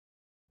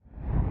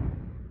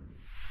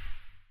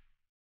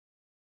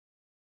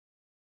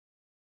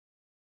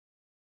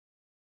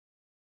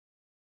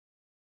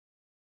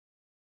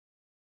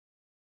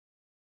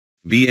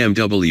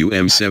BMW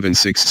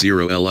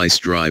M760Li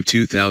xDrive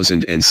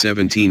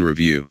 2017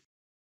 Review.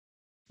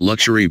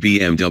 Luxury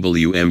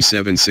BMW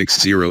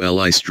M760Li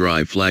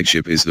xDrive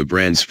flagship is the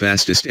brand's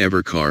fastest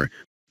ever car,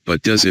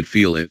 but does it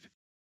feel it?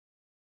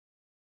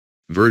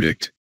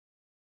 Verdict: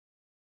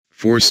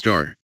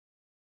 4-star.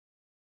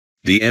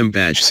 The M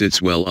badge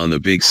sits well on the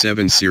Big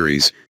 7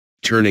 Series,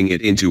 turning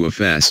it into a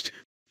fast,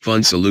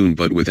 fun saloon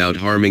but without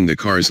harming the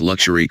car's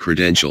luxury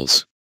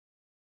credentials.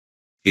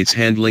 Its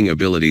handling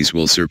abilities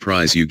will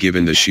surprise you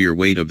given the sheer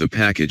weight of the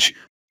package,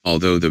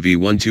 although the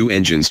V12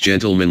 engine's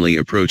gentlemanly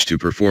approach to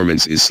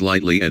performance is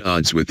slightly at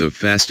odds with the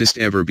fastest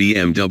ever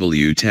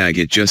BMW tag.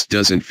 It just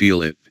doesn't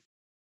feel it.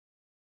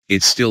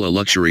 It's still a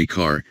luxury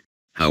car,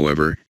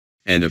 however,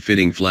 and a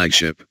fitting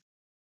flagship.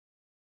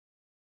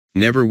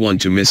 Never one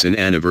to miss an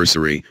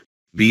anniversary,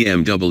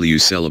 BMW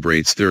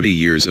celebrates 30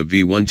 years of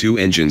V12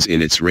 engines in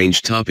its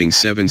range-topping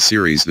 7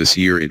 Series this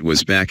year. It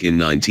was back in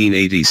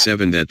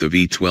 1987 that the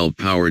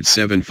V12-powered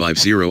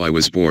 750i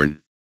was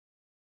born.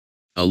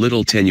 A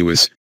little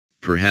tenuous,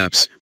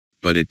 perhaps,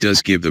 but it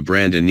does give the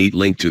brand a neat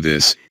link to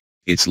this,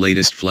 its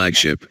latest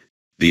flagship,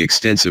 the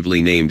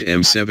extensively named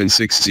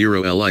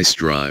M760Li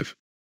xDrive.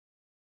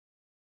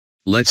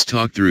 Let's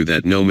talk through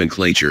that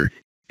nomenclature,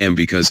 M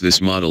because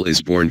this model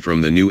is born from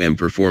the new M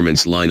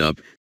performance lineup,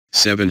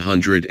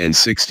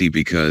 760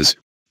 because,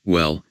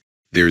 well,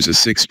 there's a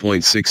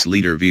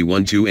 6.6-liter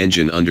V12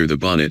 engine under the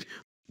bonnet.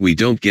 We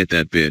don't get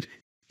that bit,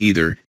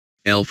 either.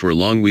 L for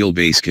long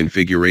wheelbase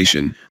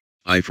configuration,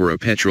 I for a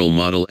petrol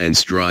model, and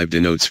xDrive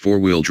denotes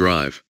 4-wheel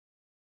drive.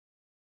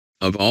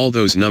 Of all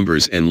those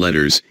numbers and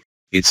letters,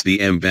 it's the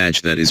M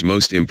badge that is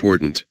most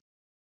important.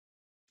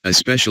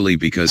 Especially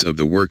because of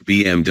the work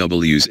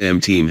BMW's M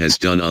team has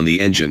done on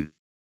the engine.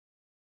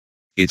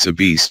 It's a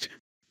beast,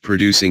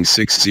 producing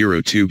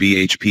 602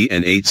 bhp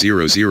and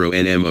 800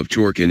 Nm of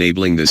torque,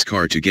 enabling this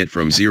car to get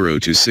from 0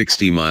 to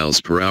 60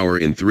 miles per hour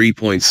in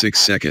 3.6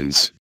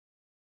 seconds.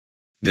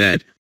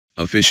 That,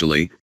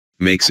 officially,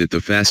 makes it the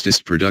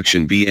fastest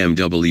production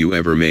BMW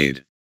ever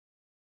made.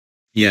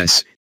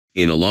 Yes,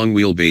 in a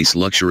long-wheelbase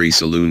luxury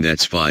saloon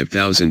that's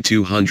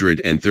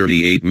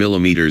 5,238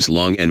 mm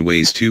long and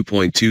weighs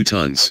 2.2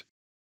 tons.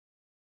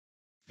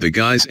 The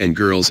guys and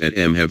girls at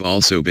M have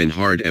also been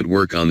hard at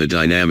work on the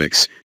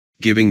dynamics,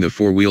 giving the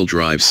 4-wheel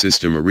drive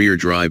system a rear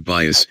drive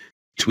bias,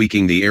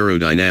 tweaking the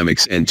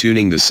aerodynamics and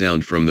tuning the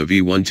sound from the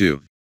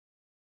V12.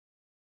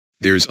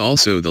 There's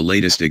also the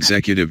latest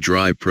Executive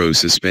Drive Pro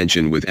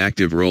suspension with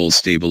active roll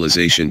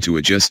stabilization to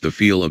adjust the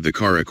feel of the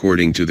car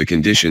according to the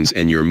conditions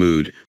and your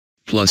mood,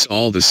 plus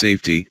all the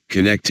safety,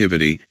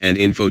 connectivity, and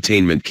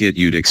infotainment kit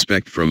you'd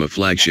expect from a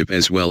flagship,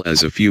 as well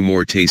as a few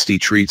more tasty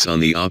treats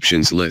on the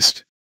options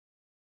list.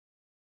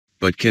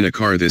 But can a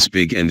car this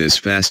big and this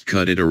fast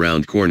cut it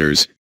around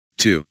corners,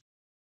 too?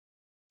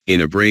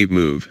 In a brave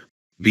move,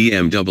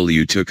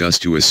 BMW took us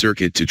to a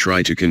circuit to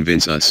try to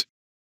convince us.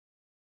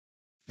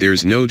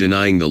 There's no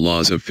denying the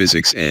laws of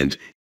physics and,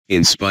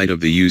 in spite of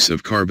the use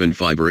of carbon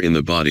fiber in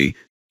the body,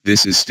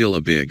 this is still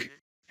a big,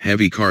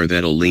 heavy car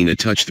that'll lean a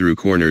touch through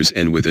corners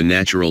and with a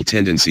natural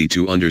tendency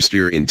to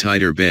understeer in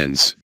tighter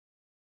bends.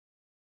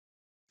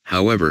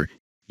 However,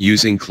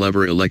 using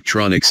clever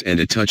electronics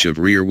and a touch of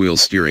rear-wheel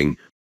steering,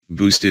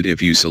 boosted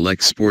if you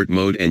select sport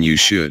mode, and you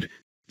should,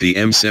 the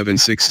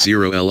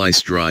M760Li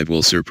xDrive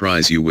will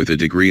surprise you with a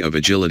degree of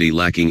agility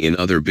lacking in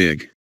other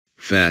big,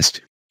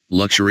 fast,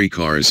 luxury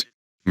cars,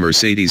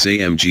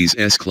 Mercedes-AMG's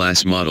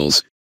S-Class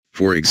models,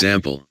 for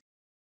example.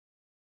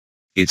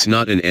 It's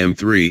not an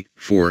M3,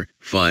 4,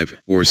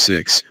 5, or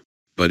 6,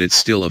 but it's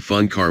still a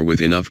fun car with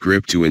enough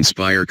grip to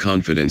inspire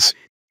confidence,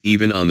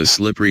 even on the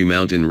slippery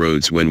mountain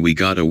roads when we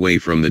got away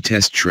from the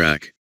test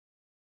track.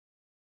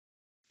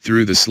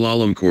 Through the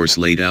slalom course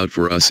laid out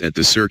for us at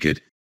the circuit,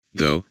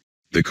 though,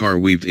 the car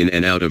weaved in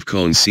and out of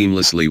cones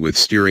seamlessly with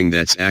steering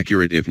that's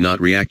accurate if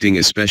not reacting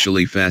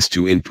especially fast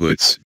to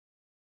inputs.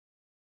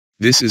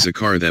 This is a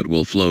car that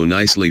will flow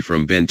nicely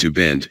from bend to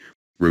bend,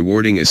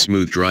 rewarding a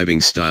smooth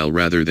driving style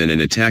rather than an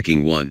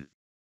attacking one.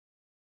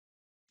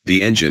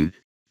 The engine,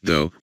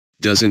 though,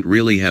 doesn't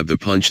really have the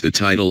punch the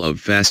title of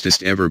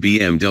fastest ever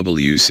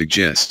BMW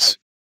suggests.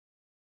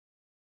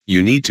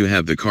 You need to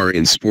have the car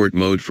in sport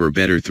mode for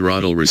better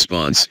throttle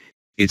response.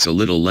 It's a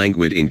little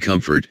languid in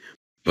comfort,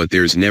 but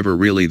there's never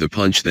really the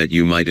punch that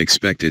you might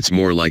expect. It's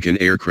more like an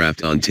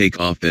aircraft on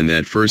takeoff than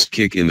that first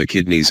kick in the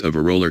kidneys of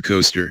a roller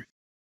coaster.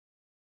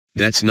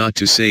 That's not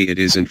to say it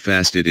isn't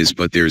fast, it is,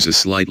 but there's a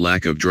slight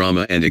lack of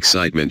drama and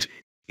excitement,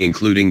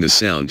 including the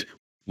sound,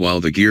 while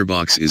the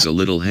gearbox is a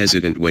little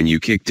hesitant when you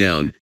kick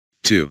down,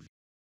 too.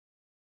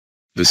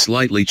 The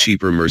slightly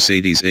cheaper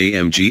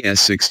Mercedes-AMG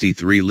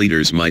S63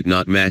 liters might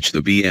not match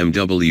the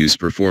BMW's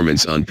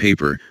performance on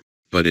paper,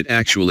 but it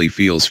actually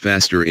feels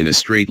faster in a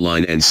straight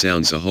line and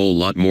sounds a whole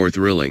lot more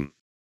thrilling.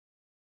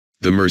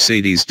 The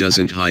Mercedes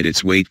doesn't hide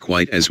its weight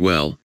quite as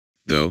well,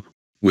 though,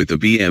 with the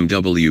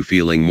BMW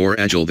feeling more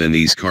agile than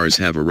these cars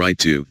have a right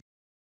to.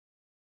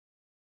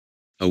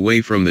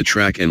 Away from the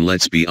track, and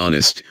let's be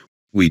honest,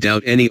 We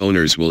doubt any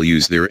owners will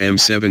use their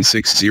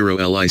M760Li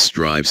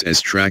xDrives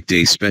as track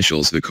day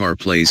specials. The car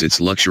plays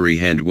its luxury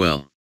hand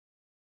well.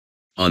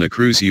 On a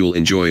cruise you'll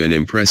enjoy an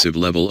impressive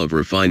level of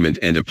refinement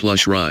and a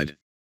plush ride.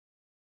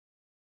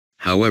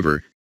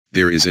 However,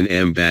 there is an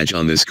M badge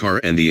on this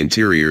car and the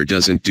interior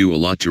doesn't do a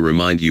lot to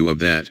remind you of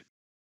that.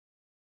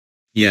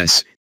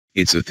 Yes,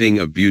 it's a thing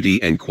of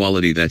beauty and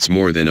quality that's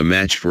more than a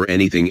match for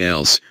anything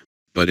else,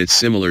 but it's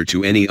similar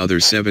to any other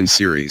 7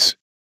 Series.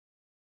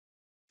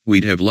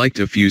 We'd have liked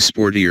a few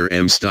sportier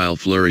M-style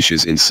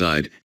flourishes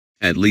inside,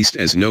 at least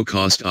as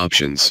no-cost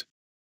options.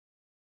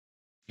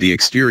 The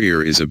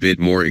exterior is a bit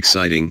more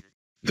exciting,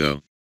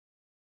 though.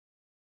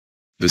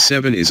 The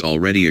 7 is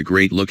already a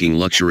great-looking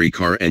luxury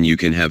car and you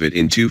can have it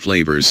in 2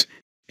 flavors,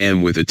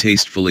 M with a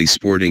tastefully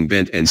sporting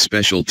bent and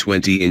special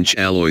 20-inch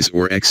alloys,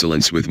 or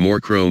excellence with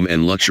more chrome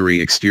and luxury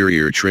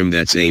exterior trim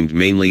that's aimed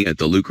mainly at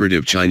the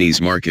lucrative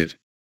Chinese market.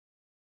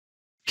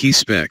 Key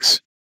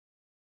specs.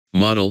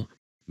 Model,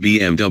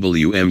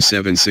 BMW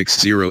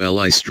M760Li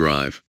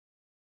xDrive.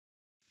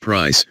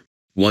 Price,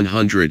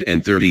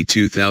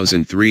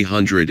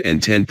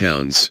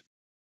 £132,310.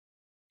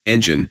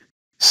 Engine,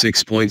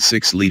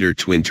 6.6-liter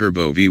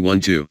twin-turbo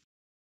V12.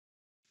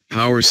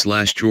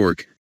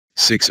 Power/torque,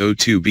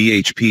 602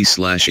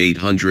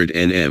 bhp/800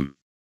 Nm.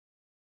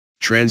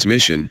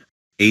 Transmission,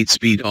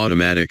 8-speed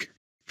automatic,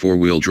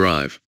 4-wheel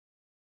drive.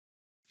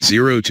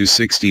 0 to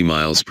 60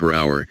 miles per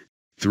hour,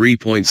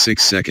 3.6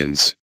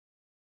 seconds.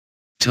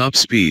 Top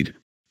speed,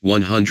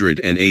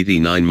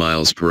 189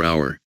 miles per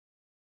hour.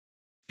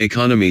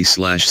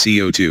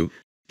 Economy/CO2,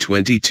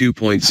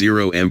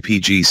 22.0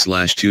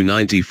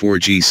 mpg/294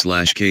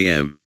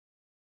 g/km.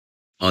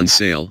 On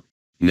sale,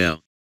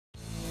 now.